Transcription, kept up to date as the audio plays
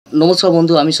নমস্কার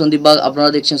বন্ধু, আমি সন্দীপ বাগ। আপনারা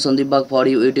দেখছেন Sandeep bug for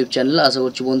you YouTube channel. আশা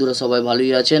করছি বন্ধুরা সবাই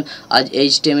ভালোই আছেন। আজ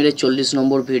HTML এর 40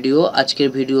 নম্বর ভিডিও। আজকের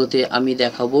ভিডিওতে আমি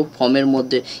দেখাবো ফর্মের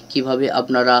মধ্যে কিভাবে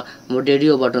আপনারা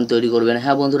রেডিও বাটন তৈরি করবেন।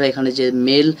 হ্যাঁ বন্ধুরা, এখানে যে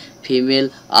মেল, ফিমেল,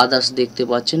 আদার্স দেখতে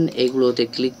পাচ্ছেন, এইগুলোতে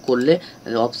ক্লিক করলে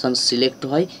অপশান সিলেক্ট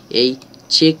হয়।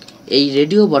 এই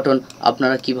রেডিও বাটন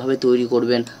আপনারা কিভাবে তৈরি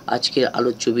করবেন আজকের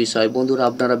আলোচ্য বিষয়। বন্ধুরা,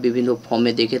 আপনারা বিভিন্ন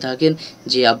ফর্মে দেখে থাকেন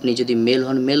যে আপনি যদি মেল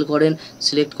হন মেল করেন,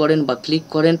 সিলেক্ট করেন বা ক্লিক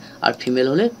করেন, আর ফিমেল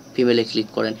হলে ফিমেলে ক্লিক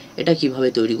করেন। এটা কিভাবে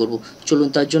তৈরি করব চলুন,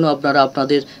 তার জন্য আপনারা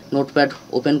আপনাদের নোটপ্যাড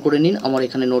ওপেন করে নিন। আমার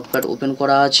এখানে নোটপ্যাড ওপেন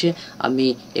করা আছে। আমি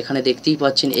এখানে দেখতেই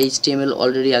পাচ্ছেন HTML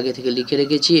অলরেডি আগে থেকে লিখে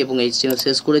রেখেছি এবং HTML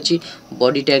শেষ করেছি,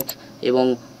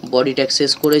 বডি ট্যাগ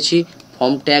শেষ করেছি,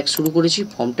 ফর্ম ট্যাগ শুরু করেছি,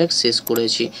 ফর্ম ট্যাগ শেষ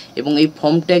করেছি। এবং এই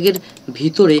ফর্ম ট্যাগের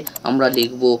ভিতরে আমরা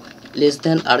লিখব লেস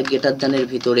দ্যান আর গ্রেটার দ্যানের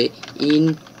ভিতরে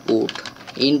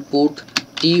input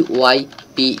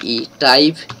TYPE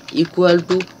type equal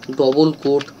to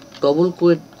double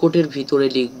কোটের ভিতরে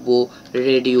লিখব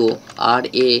রেডিও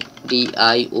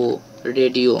RADIO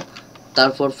রেডিও।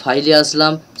 তারপর ফাইলে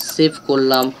আসলাম, সেভ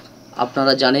করলাম।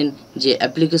 আপনারা জানেন যে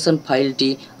অ্যাপ্লিকেশন ফাইলটি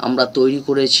আমরা তৈরি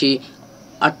করেছি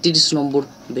 38 নম্বর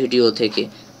ভিডিও থেকে,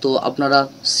 তো আপনারা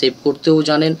সেভ করতেও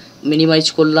জানেন। মিনিমাইজ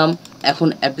করলাম। এখন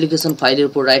অ্যাপ্লিকেশন ফাইলের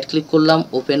উপর রাইট ক্লিক করলাম,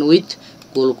 ওপেন উইথ,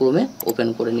 গোলক্রমে ওপেন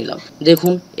করে নিলাম।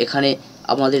 দেখুন এখানে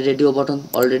আমাদের রেডিও বাটন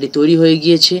অলরেডি তৈরি হয়ে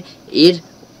গিয়েছে। এর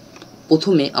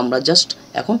প্রথমে আমরা জাস্ট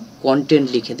এখন কন্টেন্ট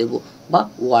লিখে দেব বা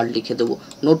ওয়ার্ড লিখে দেব।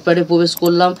 নোটপ্যাডে প্রবেশ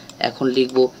করলাম, এখন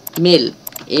লিখব মেল,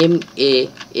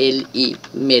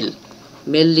 MEL,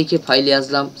 মেল লিখে ফাইলে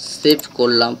আসলাম, সেভ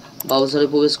করলাম, ব্রাউজারে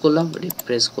প্রবেশ করলাম,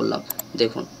 রিফ্রেশ করলাম।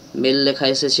 দেখুন মেল লেখা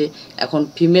এসেছে। এখন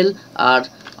ফিমেল আর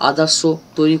আদার্সও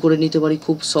তৈরি করে নিতে পারি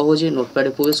খুব সহজে।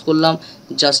 নোটপ্যাডে প্রবেশ করলাম,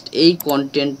 জাস্ট এই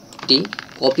কন্টেন্টটি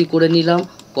কপি করে নিলাম।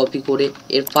 কপি করে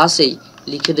এর পাশেই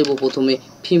লিখে দেব প্রথমে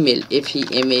ফিমেল,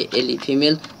 FEMALE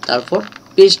ফিমেল, তারপর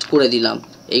পেস্ট করে দিলাম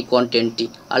এই কন্টেন্টটি।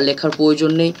 আর লেখার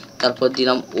প্রয়োজন নেই। তারপর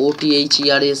দিলাম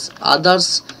OTHERS আদার্স।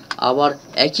 আবার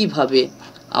একইভাবে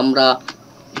আমরা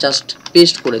জাস্ট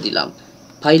পেস্ট করে দিলাম।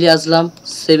 ফাইলে আসলাম,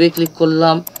 সেভে ক্লিক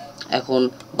করলাম, এখন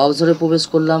ব্রাউজারে প্রবেশ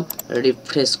করলাম,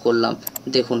 রিফ্রেশ করলাম।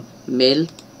 দেখুন মেল,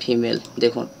 ফিমেল,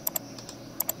 দেখুন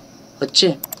হচ্ছে।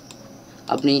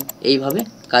 আপনি এইভাবে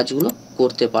কাজগুলো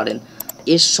করতে পারেন।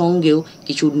 এর সঙ্গেও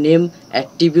কিছু নেম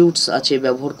অ্যাট্রিবিউটস আছে,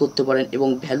 ব্যবহার করতে পারেন, এবং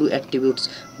ভ্যালু অ্যাট্রিবিউটস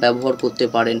ব্যবহার করতে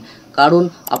পারেন। কারণ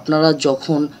আপনারা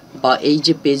যখন বা এই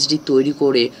যে পেজটি তৈরি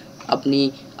করে আপনি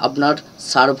আপনার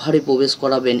সার্ভারে প্রবেশ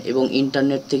করাবেন এবং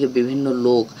ইন্টারনেট থেকে বিভিন্ন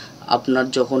লোক আপনার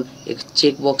যখন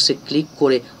চেক বক্সে ক্লিক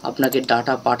করে আপনাকে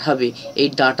ডাটা পাঠাবে, এই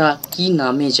ডাটা কি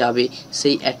নামে যাবে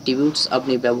সেই অ্যাট্রিবিউটস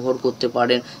আপনি ব্যবহার করতে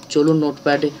পারেন। চলুন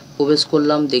নোটপ্যাডে প্রবেশ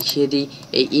করলাম, দেখিয়ে দিই।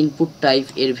 এই ইনপুট টাইপ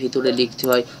এর ভিতরে লিখতে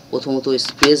হয় প্রথমত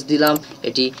স্পেস দিলাম,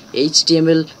 এটি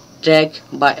HTML ট্যাগ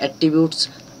বা অ্যাট্রিবিউটস,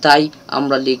 তাই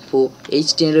আমরা লিখব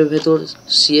HTML এর ভেতর,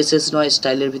 CSS নয়,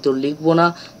 স্টাইলের ভিতর লিখব না।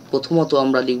 প্রথমত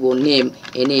আমরা লিখব name,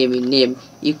 NAME, name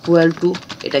equal to,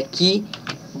 এটা কি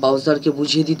ব্রাউজারকে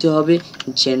বুঝিয়ে দিতে হবে,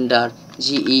 জেন্ডার,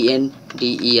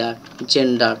 GENDER,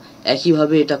 জেন্ডার।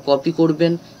 একইভাবে এটা কপি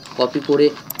করবেন, কপি করে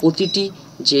প্রতিটি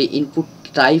যে ইনপুট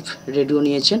টাইপ রেডিও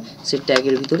নিয়েছেন সে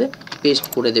ট্যাগের ভিতরে পেস্ট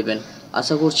করে দেবেন।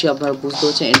 আশা করছি আপনারা বুঝতে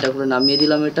পারছেন। এন্টার করে নামিয়ে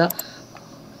দিলাম এটা।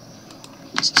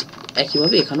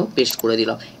 একইভাবে এখানেও পেস্ট করে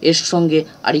দিলাম। এর সঙ্গে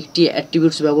আরেকটি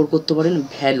অ্যাট্রিবিউটস ব্যবহার করতে পারেন,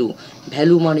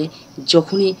 ভ্যালু মানে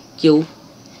যখনই কেউ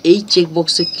এই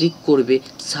চেকবক্সে ক্লিক করবে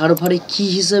সার্ভারে কি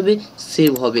হিসাবে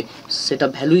সেভ হবে, সেটা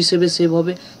ভ্যালু হিসেবে সেভ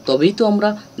হবে। তবেই তো আমরা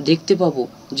দেখতে পাবো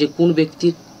যে কোন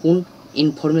ব্যক্তির কোন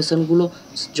ইনফরমেশানগুলো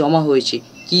জমা হয়েছে,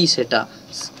 কি সেটা।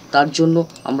 তার জন্য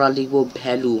আমরা লিখব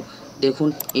ভ্যালু। দেখুন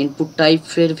ইনপুট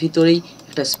টাইপের ভিতরেই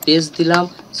একটা স্পেস দিলাম,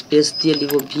 স্পেস দিয়ে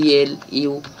লিখব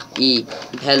VLUE,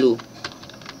 value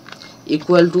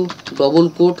equal to double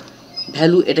coat,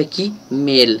 value এটা কি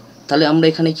মেল, তাহলে আমরা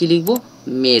এখানে কি লিখব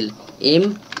মেল,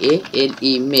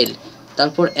 MALE, মেল।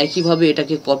 তারপর একইভাবে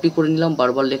এটাকে কপি করে নিলাম,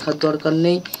 বারবার লেখার দরকার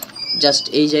নেই, জাস্ট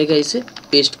এই জায়গায় এসে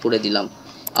পেস্ট করে দিলাম।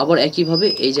 আবার একইভাবে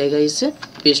এই জায়গায় এসে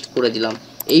পেস্ট করে দিলাম।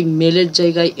 এই মেলের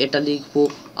জায়গায় এটা লিখব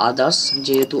আদার্স,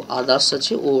 যেহেতু আদার্স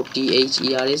আছে,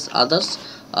 OTHERS আদার্স।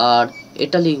 আর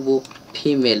এটা লিখব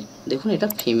ফিমেল, দেখুন এটা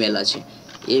ফিমেল আছে,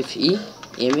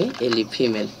 FEMALE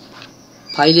ফিমেল।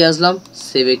 ফাইলে আসলাম,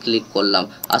 সেভে ক্লিক করলাম।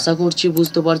 আশা করছি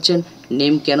বুঝতে পারছেন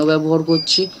নেম কেন ব্যবহার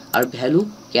করছি আর ভ্যালু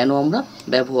কেন আমরা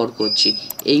ব্যবহার করছি।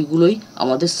 এইগুলোই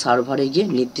আমাদের সার্ভারে গিয়ে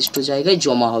নির্দিষ্ট জায়গায়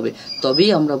জমা হবে, তবেই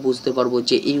আমরা বুঝতে পারবো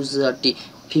যে এই ইউজারটি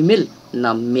ফিমেল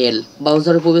না মেল।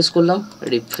 ব্রাউজারে প্রবেশ করলাম,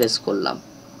 রিফ্রেশ করলাম।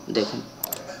 দেখুন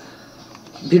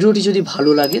ভিডিওটি যদি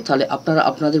ভালো লাগে তাহলে আপনারা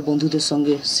আপনাদের বন্ধুদের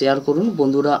সঙ্গে শেয়ার করুন।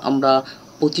 বন্ধুরা, আমরা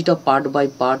প্রতিটা পার্ট বাই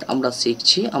পার্ট আমরা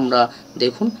শিখছি। আমরা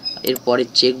দেখুন এরপরে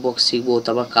চেক বক্স শিখবো,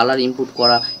 তারপর কালার ইনপুট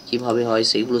করা কিভাবে হয়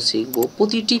সেগুলো শিখবো।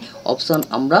 প্রতিটি অপশান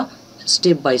আমরা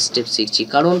স্টেপ বাই স্টেপ শিখছি,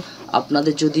 কারণ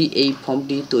আপনাদের যদি এই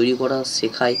ফর্মটি তৈরি করা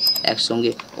শেখায়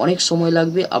একসঙ্গে অনেক সময়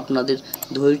লাগবে, আপনাদের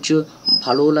ধৈর্য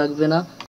ভালোও লাগবে না।